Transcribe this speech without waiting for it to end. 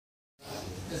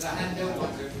There's a handheld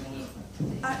one.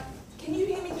 Can you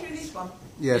hear me through this one?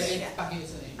 Yes. Yeah, back into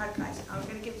it. Okay, so I'm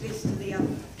going to give this to the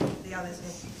others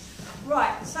here.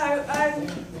 Right, so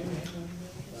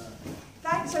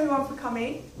thanks everyone for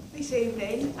coming this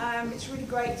evening. It's really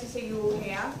great to see you all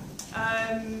here.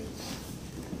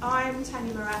 I'm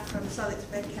Tanya Murat from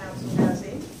Southwark Council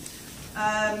Housing,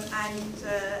 and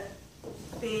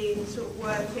been sort of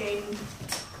working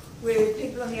with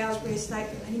people on the Aylesbury estate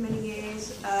for many, many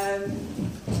years.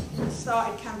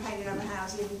 Started campaigning over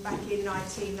housing back in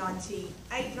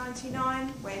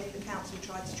 1998-99 when the council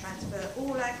tried to transfer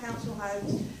all our council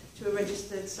homes to a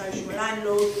registered social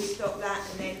landlord. We stopped that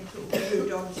and then sort of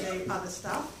moved on to other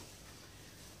stuff.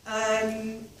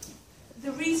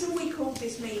 The reason we called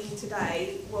this meeting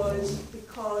today was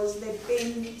because there'd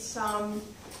been some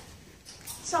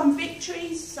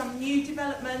victories, some new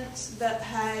developments that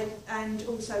had, and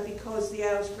also because the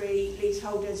Aylesbury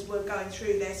leaseholders were going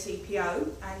through their CPO,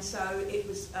 and so it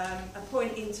was a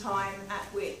point in time at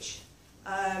which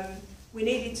we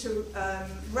needed to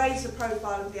raise the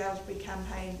profile of the Aylesbury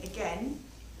campaign again,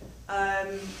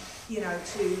 to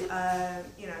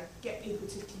get people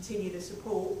to continue the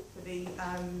support for the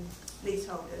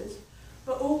leaseholders,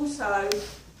 but also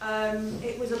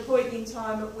it was a point in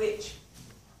time at which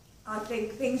I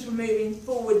think things were moving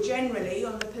forward generally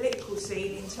on the political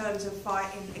scene in terms of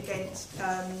fighting against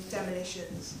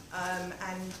demolitions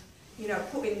and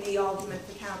putting the argument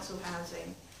for council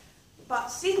housing. But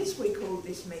since we called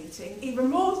this meeting,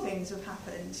 even more things have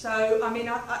happened. So, I mean,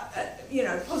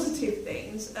 positive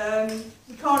things.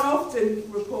 We can't often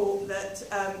report that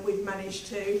we've managed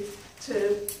to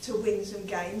win some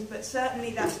games, but certainly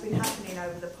that's been happening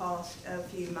over the past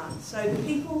few months. So the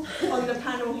people on the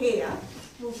panel here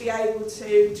will be able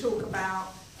to talk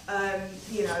about,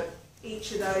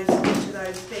 each of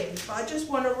those things. But I just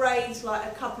want to raise like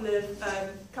a couple of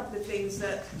things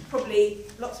that probably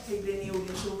lots of people in the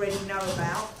audience already know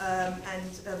about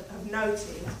and have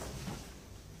noted.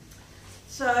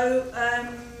 So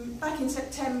back in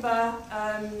September,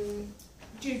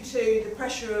 due to the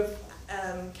pressure of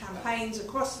campaigns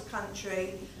across the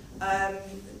country,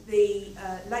 the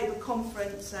Labour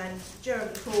conference and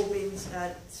Jeremy Corbyn's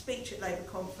speech at Labour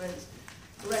conference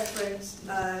referenced,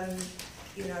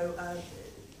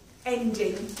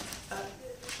 ending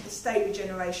the state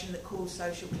regeneration that caused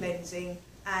social cleansing,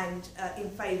 and in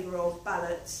favour of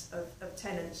ballots of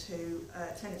tenants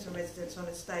tenants and residents on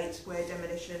estates where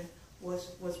demolition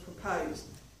was proposed.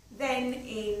 Then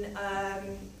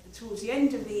towards the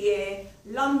end of the year,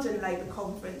 London Labour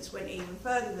conference went even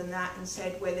further than that and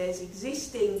said where there's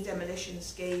existing demolition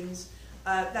schemes,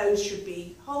 those should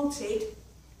be halted,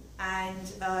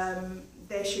 and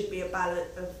there should be a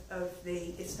ballot of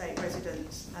the estate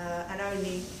residents, and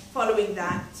only following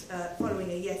that,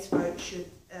 following a yes vote, should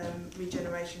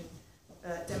demolitions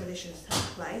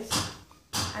take place.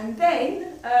 And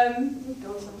then,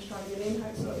 someone's trying to get in,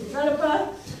 hope it's not a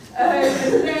developer.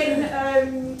 And then,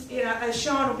 as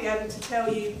Sean will be able to tell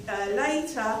you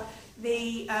later,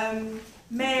 the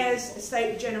Mayor's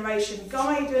estate regeneration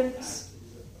guidance,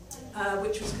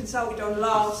 which was consulted on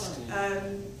last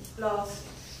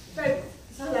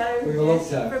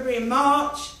February and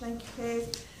March, thank you, Piers,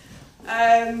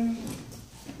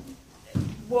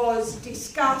 was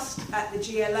discussed at the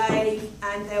GLA,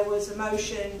 and there was a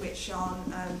motion which Sean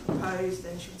proposed,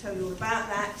 and she'll tell you all about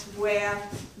that, where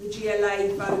the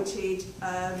GLA voted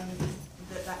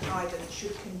that guidance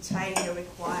should contain a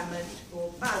requirement for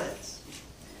ballots.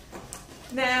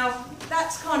 Now,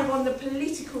 that's kind of on the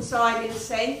political side in a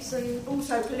sense, and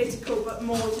also political but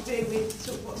more to do with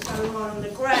sort of what's going on the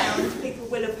ground. People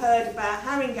will have heard about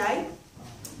Haringey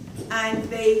and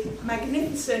the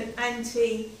magnificent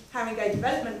anti-Haringey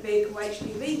development vehicle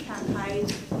HDV campaign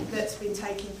that's been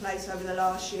taking place over the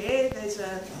last year. There's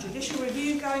a judicial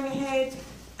review going ahead,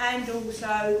 and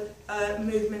also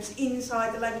movements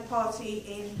inside the Labour Party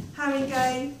in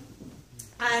Haringey.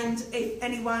 And if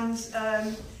anyone's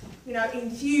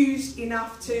enthused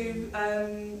enough to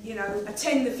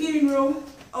attend the funeral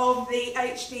of the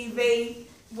HDV,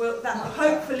 that will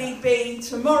hopefully be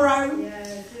tomorrow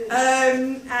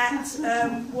at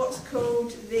what's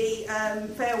called the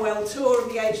farewell tour of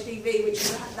the HDV, which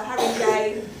is the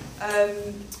Haringey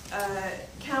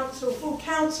full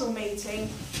council meeting,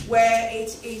 where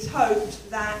it is hoped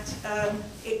that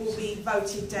it will be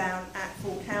voted down at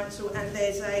full council, and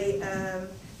there's a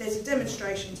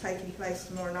demonstration taking place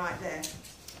tomorrow night there.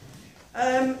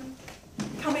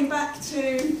 Coming back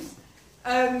to,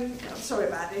 I'm sorry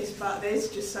about this, but there's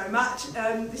just so much.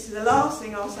 This is the last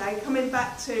thing I'll say. Coming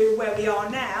back to where we are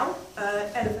now,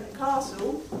 Elephant and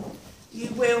Castle. you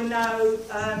will know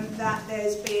that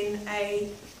there's been a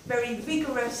very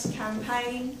vigorous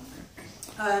campaign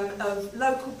of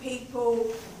local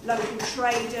people, local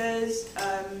traders,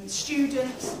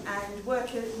 students and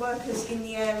workers in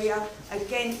the area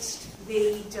against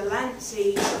the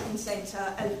Delancey Shopping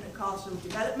Centre Elephant Castle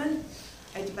development,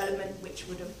 a development which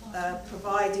would have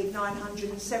provided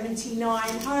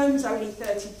 979 homes, only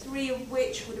 33 of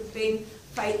which would have been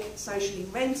fake socially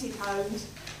rented homes,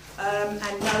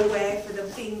 and nowhere for the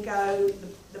bingo,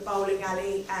 the bowling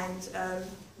alley, and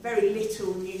very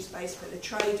little new space for the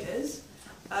traders.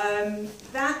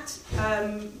 That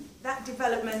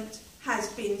development has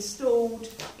been stalled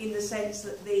in the sense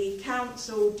that the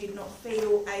council did not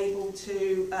feel able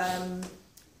to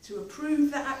approve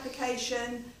that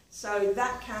application. So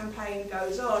that campaign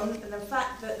goes on, and the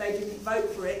fact that they didn't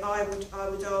vote for it, I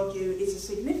would argue, is a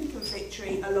significant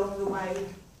victory along the way,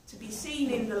 to be seen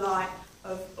in the light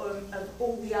of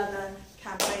all the other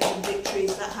campaign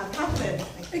victories that have happened.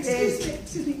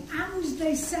 Excuse me, and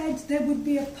they said there would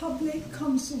be a public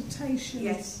consultation.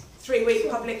 Yes, 3-week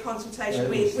public consultation.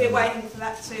 We're waiting for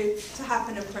that to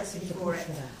happen and pressing for it.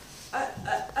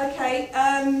 Okay,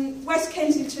 West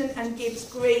Kensington and Gibbs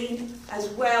Green as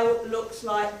well looks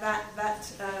like that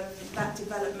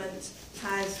development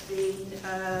has been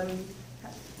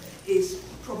is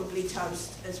probably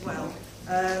toast as well.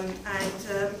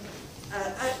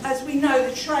 As we know,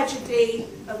 the tragedy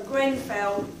of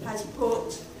Grenfell has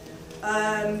put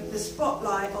the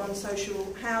spotlight on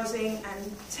social housing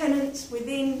and tenants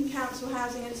within council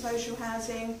housing and social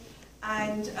housing,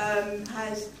 and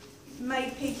has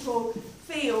made people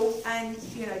feel and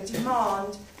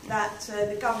demand that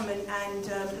the government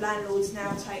and landlords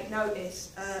now take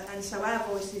notice, and so our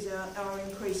voices are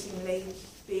increasingly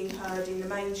being heard in the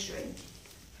mainstream.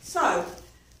 So,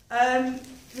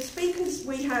 the speakers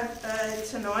we have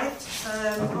tonight,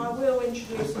 I will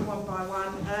introduce them one by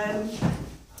one.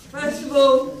 First of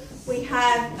all, we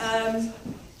have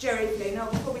Jerry Flynn. Oh,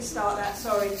 before we start that,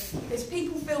 sorry, there's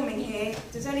people filming here.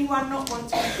 Does anyone not want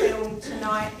to film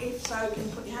tonight? If so, can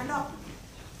you put your hand up?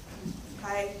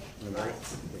 Okay. Right.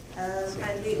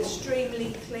 And the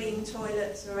extremely clean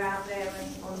toilets are out there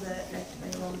and on the left, if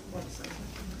anyone wants them.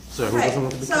 Okay.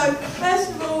 So, first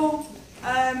of all,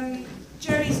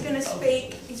 Jerry's going to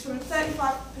speak. He's from the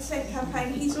 35%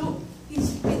 campaign. He's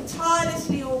been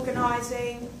tirelessly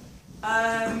organising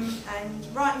and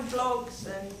writing blogs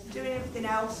and doing everything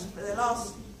else for the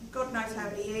last God knows how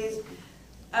many years.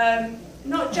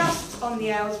 Not just on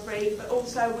the Aylesbury, but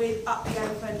also with Up the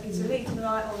Elephant. He's a leading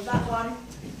light on that one.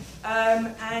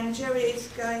 And Jerry is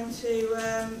going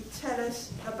to tell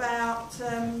us about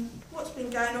what's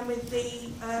been going on with the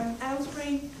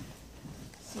Aylesbury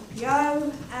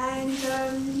CPO, and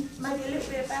maybe a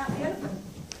little bit about the elephant.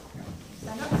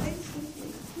 Stand up, please.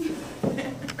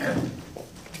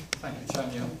 Thank you,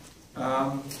 Tanya.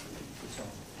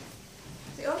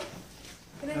 Is it on?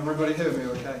 Can everybody hear me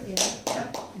okay?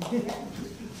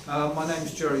 Yeah. My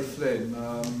name's Jerry Flynn.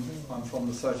 I'm from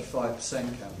the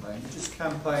 35% campaign, which is a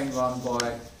campaign run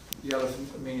by the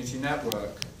Elephant Community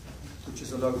Network, which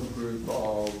is a local group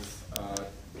of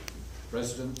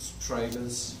residents,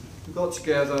 traders, who got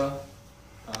together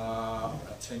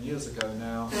about 10 years ago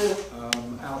now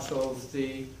out of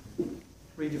the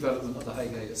redevelopment of the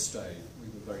Haygate estate. We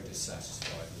were very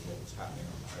dissatisfied with what was happening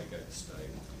on the Haygate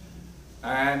estate.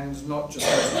 And not just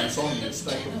residents on the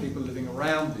estate, but people living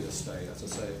around the estate, as I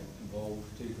say, involved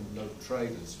even local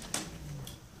traders.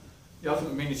 The Elephant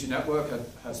Community Network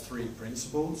has 3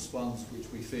 principles, ones which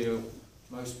we feel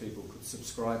most people could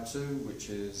subscribe to, which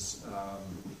is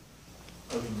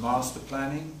open master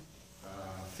planning,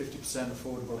 50%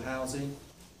 affordable housing,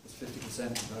 was 50%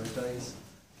 in those days,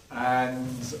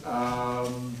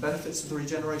 and benefits of the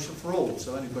regeneration for all.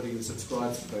 So anybody who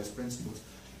subscribes to those principles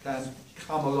can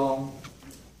come along.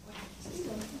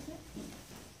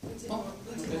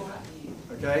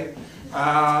 Okay,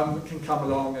 can come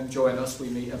along and join us. We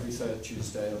meet every 3rd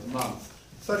Tuesday of the month.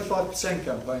 35%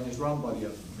 campaign is run by the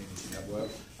Elephant Community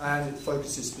Network, and it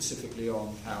focuses specifically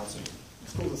on housing.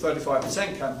 It's called the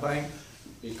 35% campaign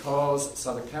because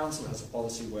Southwark Council has a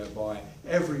policy whereby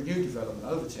every new development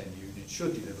over 10 units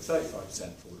should deliver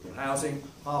 35% affordable housing,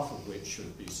 half of which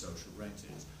should be social rented.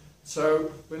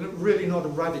 So we're really not a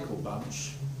radical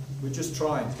bunch. We're just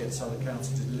trying to get Southwark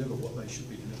Council to deliver what they should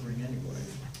be delivering anyway.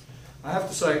 I have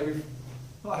to say we've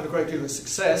not had a great deal of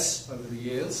success over the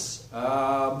years.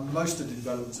 Most of the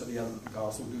developments at the Elephant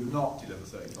Castle do not deliver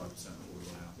 35%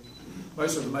 affordable housing.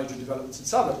 Most of the major developments in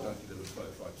Southwark don't deliver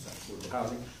 35% affordable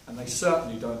housing, and they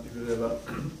certainly don't deliver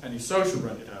any social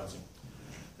rented housing.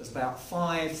 there's about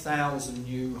 5,000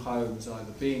 new homes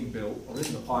either being built or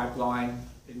in the pipeline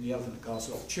in the Elephant and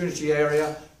Castle Opportunity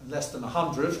area, and less than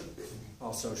 100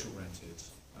 are social rented.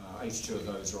 82 of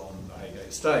those are on the Haygate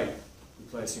estate,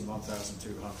 replacing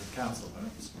 1,200 council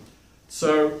homes.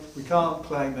 So we can't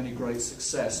claim any great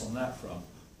success on that front.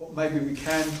 What maybe we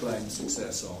can claim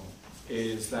success on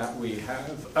is that we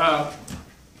have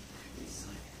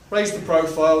raised the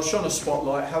profile, shone a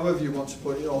spotlight, however you want to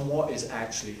put it, on what is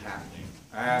actually happening.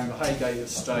 And the Haygate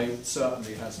estate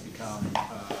certainly has become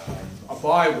a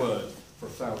byword for a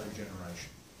falcon generation.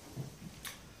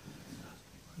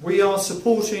 We are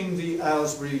supporting the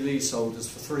Aylesbury leaseholders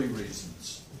for 3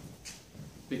 reasons.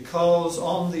 Because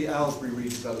on the Aylesbury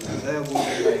redevelopment there will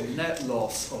be a net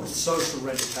loss of social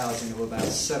rented housing of about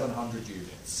 700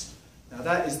 units. Now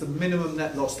that is the minimum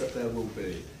net loss that there will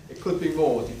be. It could be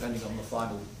more depending on the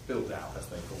final build out, as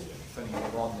they call it, depending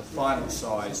on the final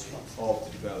size of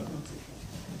the development.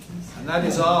 And that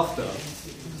is after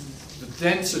the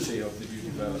density of the new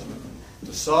development,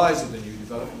 the size of the new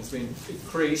development has been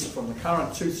increased from the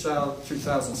current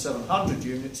 2,700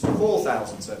 units to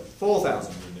 4,000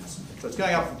 units. So it's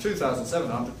going up from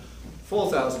 2,700 to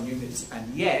 4,000 units,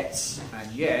 and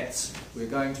yet we're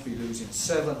going to be losing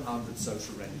 700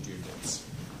 social rented units.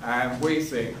 And we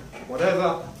think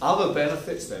whatever other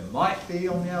benefits there might be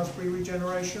on the Aylesbury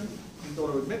regeneration, you've got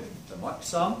to admit there might be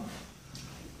some,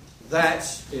 that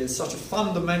is such a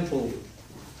fundamental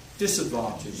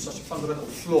disadvantage, such a fundamental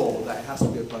flaw, that it has to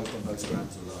be opposed on those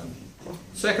grounds alone.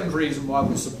 Second reason why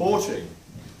we're supporting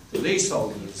the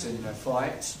leaseholders in their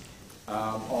fight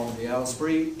on the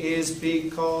Aylesbury is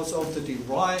because of the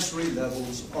derisory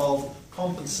levels of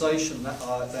compensation that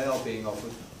they are being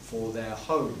offered for their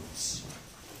homes.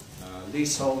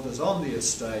 Leaseholders on the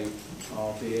estate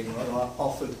are being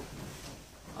offered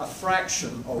a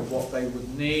fraction of what they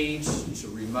would need to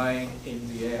remain in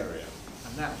the area.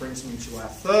 And that brings me to our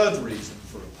third reason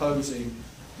for opposing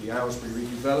the Aylesbury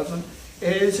redevelopment,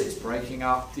 is it's breaking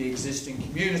up the existing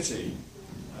community.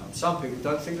 Some people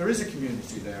don't think there is a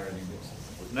community there anymore.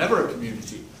 There was never a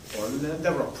community, or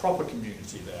never a proper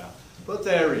community there. But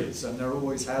there is, and there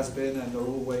always has been, and there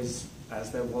always,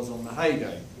 as there was on the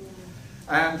Haygate.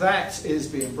 And that is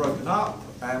being broken up,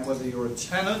 and whether you're a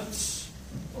tenant,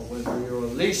 or whether you're a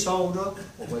leaseholder,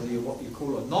 or whether you're what you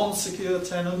call a non-secure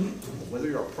tenant, or whether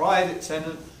you're a private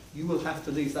tenant, you will have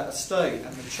to leave that estate.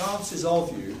 And the chances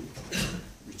of you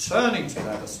returning to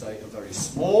that estate are very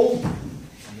small,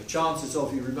 and the chances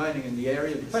of you remaining in the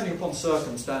area, depending upon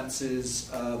circumstances,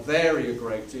 vary a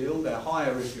great deal. They're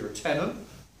higher if you're a tenant,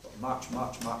 but much,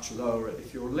 much, much lower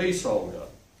if you're a leaseholder.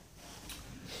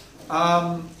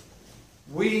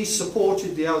 We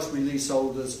supported the Aylesbury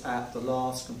leaseholders at the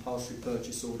last compulsory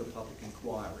purchase order public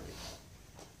inquiry.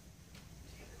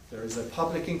 There is a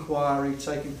public inquiry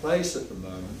taking place at the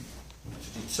moment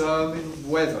to determine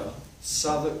whether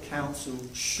Southwark Council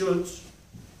should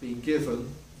be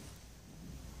given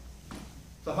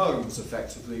the homes,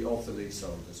 effectively, of the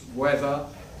leaseholders. Whether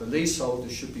the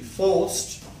leaseholders should be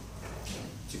forced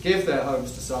to give their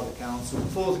homes to Southwark Council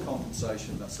for the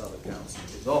compensation that Southwark Council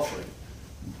is offering.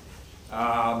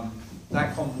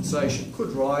 That compensation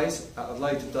could rise at a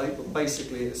later date, but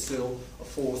basically it's still a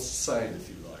forced sale, if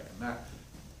you like. And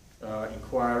that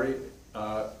inquiry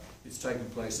is taking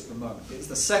place at the moment. It's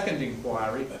the second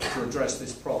inquiry to address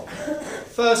this problem.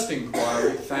 First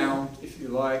inquiry found, if you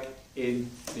like, in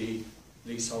the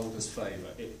leaseholders'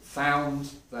 favour. It found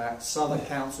that Southwark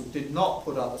Council did not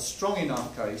put up a strong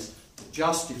enough case to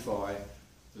justify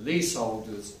the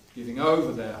leaseholders giving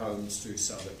over their homes to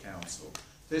Southwark Council.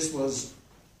 This was,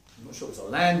 I'm not sure it was a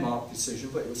landmark decision,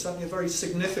 but it was certainly a very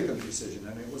significant decision,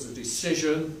 and it was a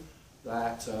decision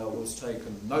that was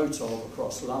taken note of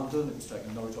across London. It was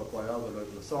taken note of by other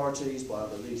local authorities, by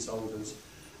other leaseholders,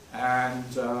 and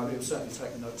it was certainly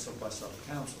taken note of by Southwark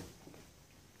Council.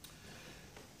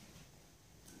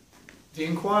 The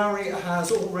inquiry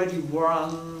has already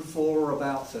run for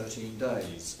about 13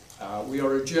 days. We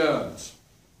are adjourned,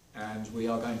 and we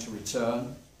are going to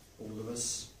return, all of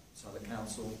us, Southwark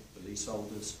Council, the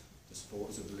leaseholders, the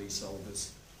supporters of the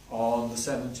leaseholders, on the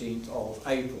 17th of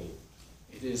April.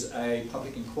 It is a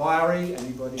public inquiry.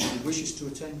 Anybody who wishes to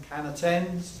attend can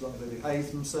attend, as long as they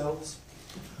behave themselves.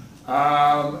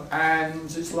 And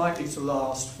it's likely to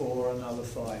last for another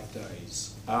 5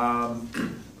 days.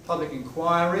 Public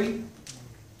inquiry.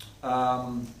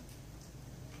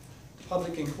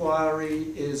 Public inquiry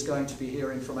is going to be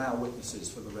hearing from our witnesses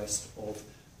for the rest of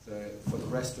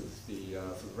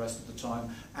the time,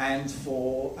 and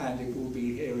it will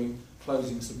be hearing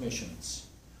closing submissions.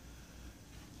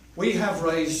 We have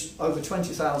raised over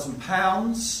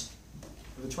 £20,000.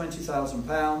 for the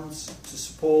 £20,000 to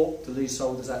support the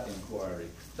Leaseholders Act inquiry.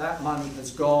 That money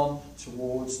has gone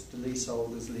towards the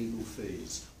leaseholders' legal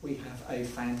fees. We have a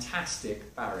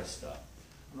fantastic barrister.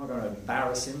 I'm not going to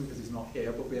embarrass him because he's not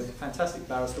here, but we have a fantastic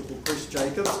barrister called Chris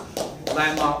Jacobs,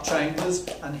 Landmark Chambers,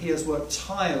 and he has worked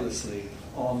tirelessly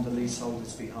on the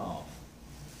leaseholders' behalf.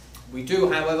 We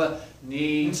do, however,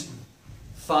 need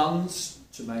funds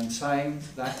to maintain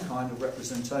that kind of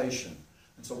representation.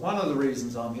 And so one of the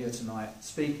reasons I'm here tonight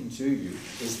speaking to you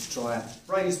is to try and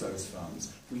raise those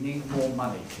funds. We need more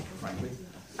money, frankly.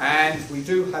 And we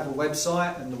do have a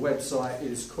website, and the website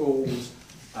is called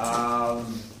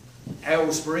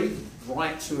Aylesbury,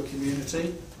 Right to a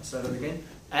Community. I'll say that again.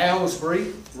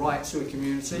 Aylesbury, Right to a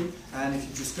Community. And if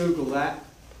you just Google that,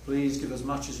 please give as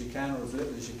much as you can, or as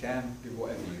little as you can, give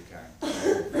whatever you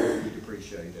can. We'd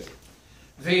appreciate it.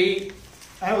 The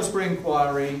Aylesbury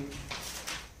inquiry,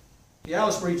 the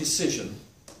Aylesbury decision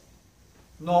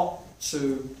not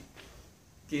to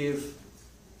give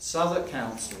Southwark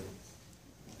Council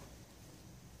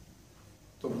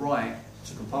the right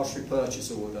to compulsory purchase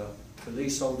order for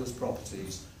leaseholders'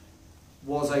 properties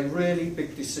was a really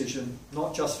big decision,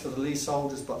 not just for the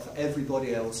leaseholders but for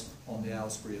everybody else on the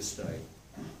Aylesbury estate.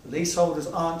 The leaseholders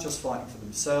aren't just fighting for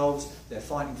themselves, they're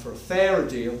fighting for a fairer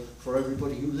deal for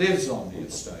everybody who lives on the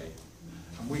estate.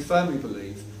 And we firmly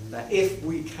believe that if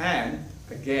we can,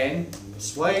 again,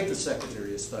 persuade the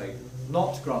Secretary of State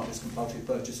not to grant this compulsory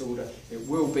purchase order, it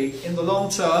will be, in the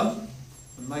long term,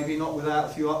 and maybe not without a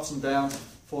few ups and downs,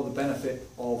 for the benefit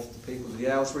of the people of the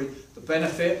Aylesbury, the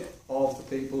benefit of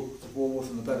the people of Walworth,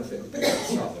 and the benefit of the people of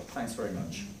Southwark. Thanks very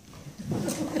much.